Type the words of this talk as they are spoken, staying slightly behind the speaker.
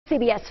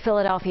CBS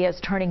Philadelphia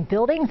is turning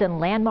buildings and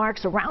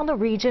landmarks around the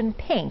region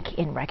pink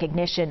in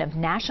recognition of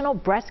National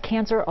Breast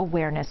Cancer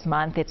Awareness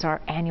Month. It's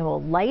our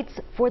annual Lights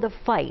for the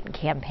Fight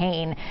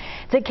campaign.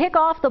 To kick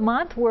off the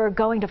month, we're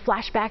going to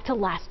flash back to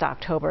last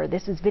October.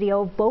 This is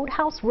video of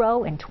Boathouse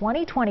Row in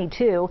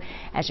 2022.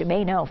 As you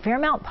may know,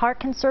 Fairmount Park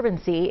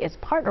Conservancy is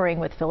partnering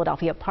with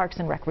Philadelphia Parks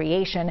and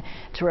Recreation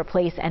to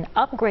replace and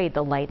upgrade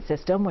the light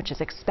system, which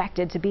is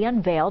expected to be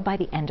unveiled by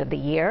the end of the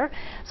year.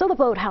 So the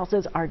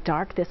boathouses are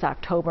dark this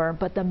October,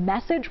 but the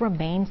message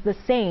remains the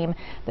same.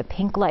 The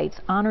pink lights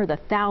honor the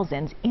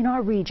thousands in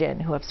our region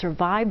who have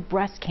survived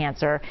breast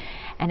cancer,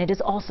 and it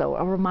is also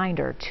a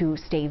reminder to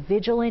stay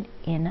vigilant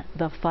in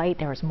the fight.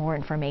 There is more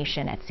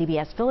information at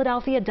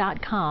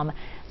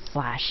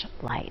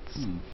cbsphiladelphia.com/lights.